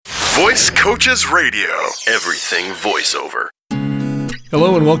Voice Coaches Radio. Everything voiceover.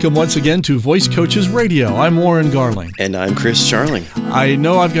 Hello and welcome once again to Voice Coaches Radio. I'm Warren Garling. And I'm Chris Charling. I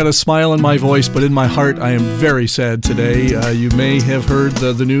know I've got a smile in my voice, but in my heart I am very sad today. You may have heard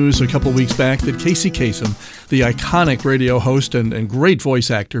the news a couple weeks back that Casey Kasem, the iconic radio host and great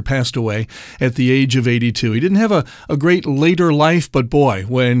voice actor, passed away at the age of 82. He didn't have a great later life, but boy,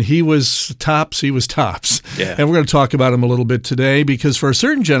 when he was tops, he was tops. Yeah. And we're going to talk about him a little bit today because for a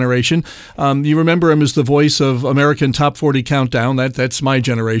certain generation, you remember him as the voice of American Top 40 Countdown. That's my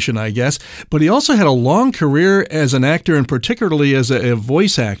generation, I guess. But he also had a long career as an actor and particularly as a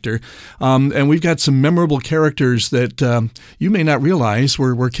voice actor. And we've got some memorable characters that you may not realize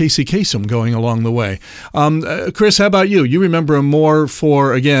were Casey Kasem going along the way. Chris, how about you? You remember him more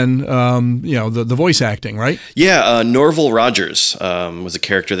for, again, the voice acting, right? Yeah, Norval Rogers was a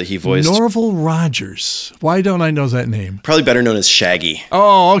character that he voiced. Norval Rogers. Why don't I know that name? Probably better known as Shaggy.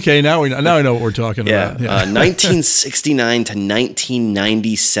 Oh, okay. Now I know what we're talking about. Yeah. 1969 to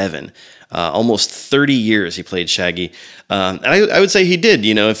 1997. Almost 30 years he played Shaggy. And I would say he did,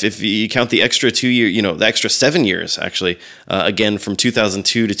 if you count the extra 2 years, the extra 7 years, actually, again, from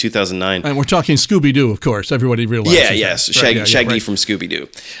 2002 to 2009. And we're talking Scooby-Doo, of course. Everybody realizes. Yeah, yes. Right, Shaggy right. from Scooby-Doo.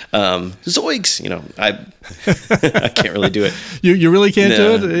 Zoinks, I can't really do it. You really can't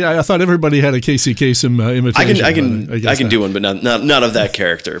do it? I thought everybody had a Casey Kasem imitation. I can do one, but not of that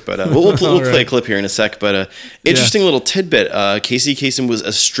character. But we'll play a clip here in a sec. But interesting little tidbit. Casey Kasem was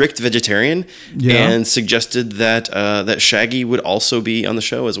a strict vegetarian and suggested that Shaggy would also be on the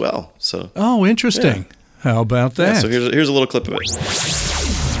show as well. So interesting. Yeah. How about that? Yeah, so here's a little clip of it.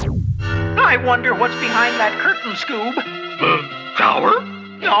 I wonder what's behind that curtain, Scoob. Shower?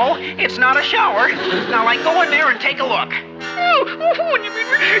 No, it's not a shower. Now, go in there and take a look.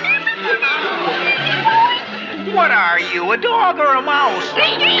 What are you, a dog or a mouse?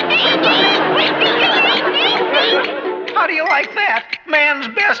 How do you like that? Man's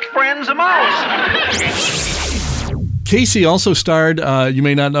best friend's a mouse. Casey also starred, you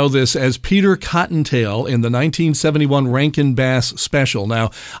may not know this, as Peter Cottontail in the 1971 Rankin Bass special. Now,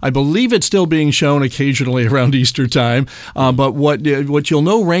 I believe it's still being shown occasionally around Easter time, but what you'll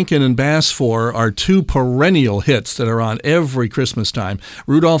know Rankin and Bass for are two perennial hits that are on every Christmas time,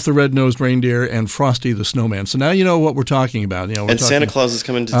 Rudolph the Red-Nosed Reindeer and Frosty the Snowman. So now you know what we're talking about. Santa Claus is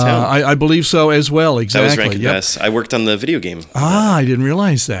coming to town. I believe so as well, exactly. That was Rankin Bass. I worked on the video game. I didn't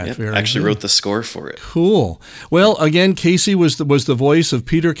realize that. Yep. I actually wrote the score for it. Cool. Well, again, Casey was the voice of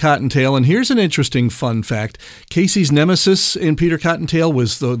Peter Cottontail, and here's an interesting fun fact. Casey's nemesis in Peter Cottontail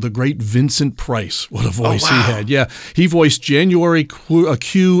was the great Vincent Price. What a voice he had. Yeah, he voiced January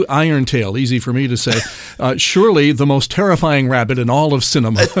Q Irontail, easy for me to say, surely the most terrifying rabbit in all of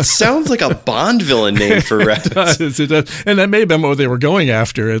cinema. It sounds like a Bond villain name for rabbits. It does. And that may have been what they were going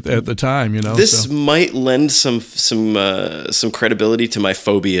after at the time. This might lend some credibility to my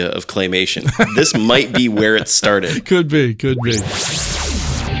phobia of claymation. This might be where it started. Could be. Gee,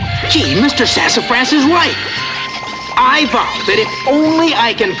 Mr. Sassafras is right. I vow that if only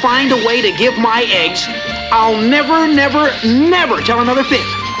I can find a way to give my eggs, I'll never, never, never tell another fib.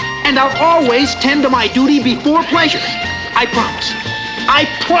 And I'll always tend to my duty before pleasure. I promise. I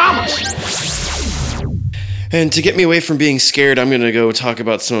promise. And to get me away from being scared, I'm going to go talk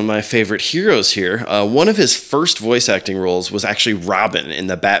about some of my favorite heroes here. One of his first voice acting roles was actually Robin in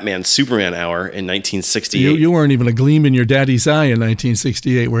the Batman Superman Hour in 1968. You weren't even a gleam in your daddy's eye in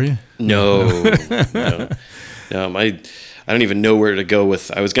 1968, were you? No. I don't even know where to go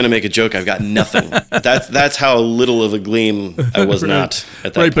with. I was going to make a joke. I've got nothing. That's how little of a gleam I was not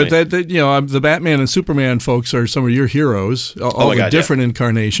at that point. But the Batman and Superman folks are some of your heroes, all different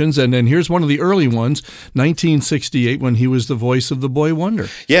incarnations. And then here's one of the early ones, 1968, when he was the voice of the Boy Wonder.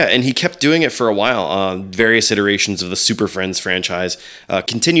 Yeah, and he kept doing it for a while. Various iterations of the Super Friends franchise.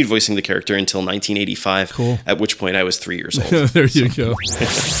 Continued voicing the character until 1985. Cool. At which point I was 3 years old. There you go.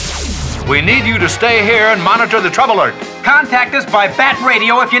 We need you to stay here and monitor the trouble alert. Contact us by Bat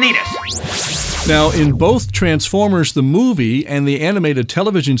Radio if you need us. Now, in both Transformers the movie and the animated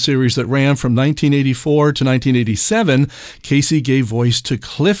television series that ran from 1984 to 1987, Casey gave voice to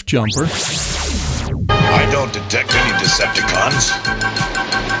Cliff Jumper. I don't detect any Decepticons.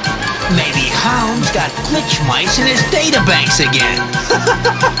 Maybe Hound's got glitch mice in his databanks again.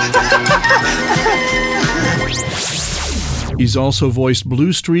 He's also voiced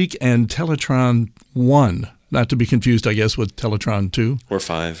Blue Streak and Teletron 1. Not to be confused, I guess, with Teletron 2. Or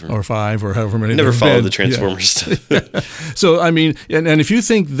 5. Or 5, or however many. Never followed been. the Transformers stuff. So, I mean, and if you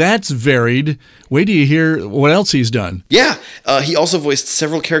think that's varied, wait till you hear what else he's done. Yeah. He also voiced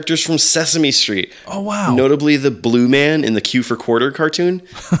several characters from Sesame Street. Oh, wow. Notably the Blue Man in the Q for Quarter cartoon.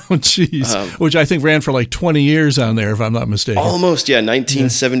 Oh, jeez. Which I think ran for like 20 years on there, if I'm not mistaken. Almost, yeah.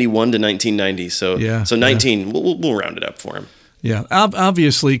 1971 to 1990. So, Yeah, so 19, we'll round it up for him. Yeah,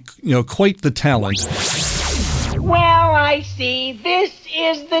 obviously, quite the talent. Well, I see. This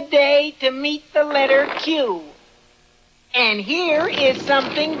is the day to meet the letter Q. And here is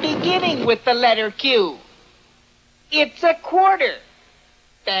something beginning with the letter Q. It's a quarter.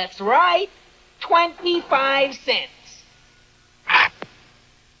 That's right, 25 cents.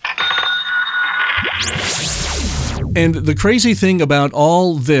 And the crazy thing about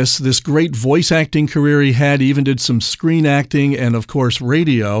all this great voice acting career he had, he even did some screen acting and, of course,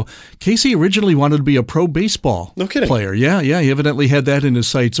 radio. Casey originally wanted to be a pro baseball player. Yeah, he evidently had that in his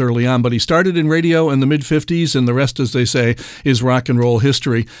sights early on. But he started in radio in the mid-'50s, and the rest, as they say, is rock and roll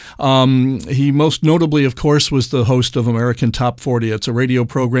history. He most notably, of course, was the host of American Top 40. It's a radio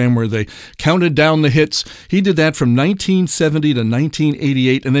program where they counted down the hits. He did that from 1970 to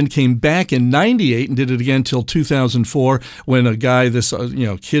 1988, and then came back in 98 and did it again till 2004 when a guy, this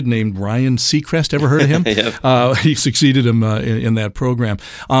kid named Ryan Seacrest, ever heard of him? Yep. He succeeded him in that program.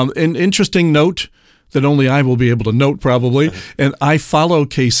 An interesting note that only I will be able to note probably. And I follow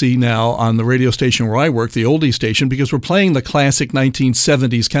Casey now on the radio station where I work, the oldie station, because we're playing the classic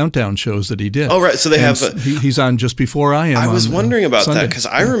 1970s countdown shows that he did. Oh, right. So they have... he's on just before I am. I was wondering about Sunday. that because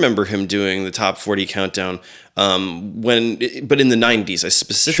I remember him doing the Top 40 countdown but in the 90s. I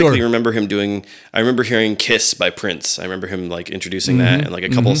specifically remember him doing... I remember hearing Kiss by Prince. I remember him like introducing that and like a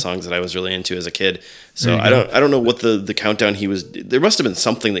couple of songs that I was really into as a kid. So I don't know what the countdown he was... There must have been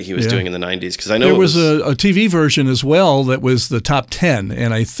something that he was doing in the 90s because I know there was a TV version as well that was the top 10,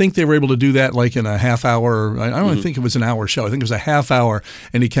 and I think they were able to do that like in a half hour. I don't think it was an hour show. I think it was a half hour,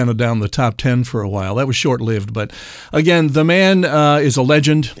 and he counted down the top 10 for a while. That was short-lived, but again, the man is a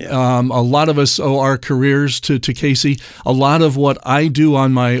legend. Yeah. A lot of us owe our careers to Casey. A lot of what I do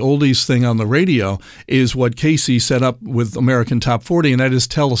on my oldies thing on the radio is what Casey set up with American Top 40, and that is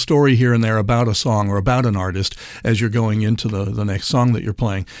tell a story here and there about a song or about an artist as you're going into the next song that you're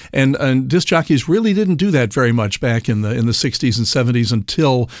playing. And disc jockeys really didn't do that very much back in the 60s and 70s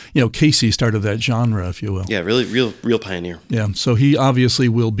until Casey started that genre, if you will. Yeah, really real pioneer. Yeah, so he obviously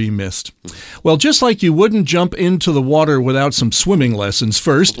will be missed. Well, just like you wouldn't jump into the water without some swimming lessons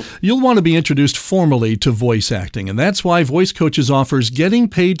first, you'll want to be introduced formally to voice acting, and that's why Voice Coaches offers Getting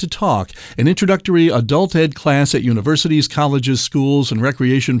Paid to Talk, an introductory adult ed class at universities, colleges, schools, and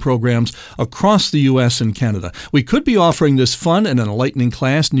recreation programs across the U.S. and Canada. We could be offering this fun and enlightening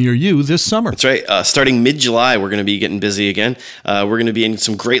class near you this summer. That's right. Starting mid-July, we're going to be getting busy again. We're going to be in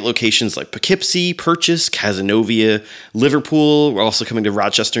some great locations like Poughkeepsie, Purchase, Cazenovia, Liverpool. We're also coming to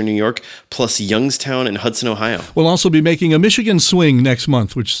Rochester, New York, plus Youngstown and Hudson, Ohio. We'll also be making a Michigan Swing next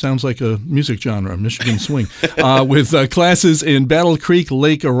month, which sounds like a music genre, Michigan Swing, with classes in Battle Creek,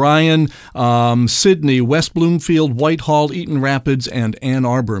 Lake Orion, Sydney, West Bloomfield, Whitehall, Eaton Rapids, and Ann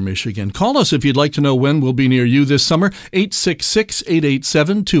Arbor, Michigan. Call us if you'd like to know when we'll be near you this summer,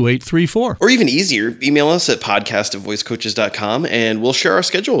 866-887-2834. Or even easier, email us at podcast@voicecoaches.com and we'll share our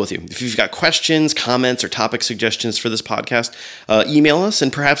schedule with you. If you've got questions, comments, or topic suggestions for this podcast, email us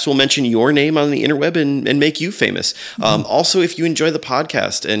and perhaps we'll mention your name on the interweb and make you famous. Also, if you enjoy the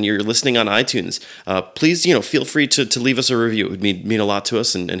podcast and you're listening on iTunes, please feel free to leave us a review. It would mean a lot to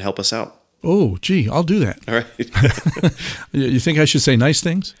us and help us out. Oh, gee, I'll do that. All right. You think I should say nice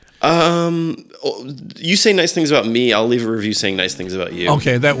things? You say nice things about me. I'll leave a review saying nice things about you.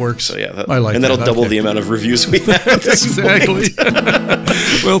 Okay, that works. So yeah, I like and that'll that. double Okay. the amount of reviews we have. At this Exactly.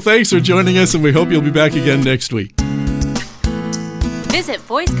 Well, thanks for joining us, and we hope you'll be back again next week. Visit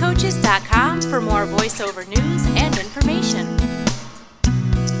voicecoaches.com for more voiceover news and information.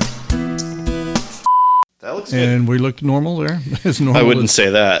 That looks good. And we look normal there? As normal I wouldn't as,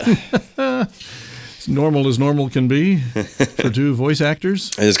 say that. as normal can be for two voice actors.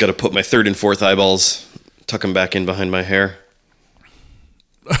 I just got to put my third and fourth eyeballs, tuck them back in behind my hair.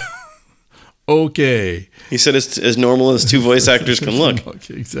 Okay. He said it's as normal as two voice actors can look.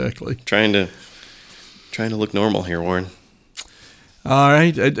 Okay, exactly. Trying to look normal here, Warren. All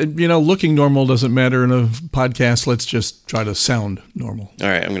right. Looking normal doesn't matter in a podcast. Let's just try to sound normal. All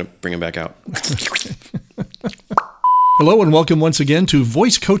right, I'm going to bring him back out. Hello and welcome once again to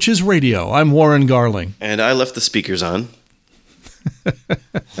Voice Coaches Radio. I'm Warren Garling. And I left the speakers on.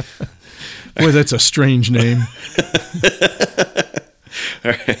 Boy, that's a strange name.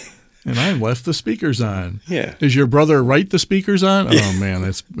 All right. And I left the speakers on. Yeah. Is your brother right the speakers on? Oh man,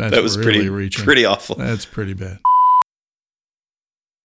 that was really pretty reaching. Pretty awful. That's pretty bad.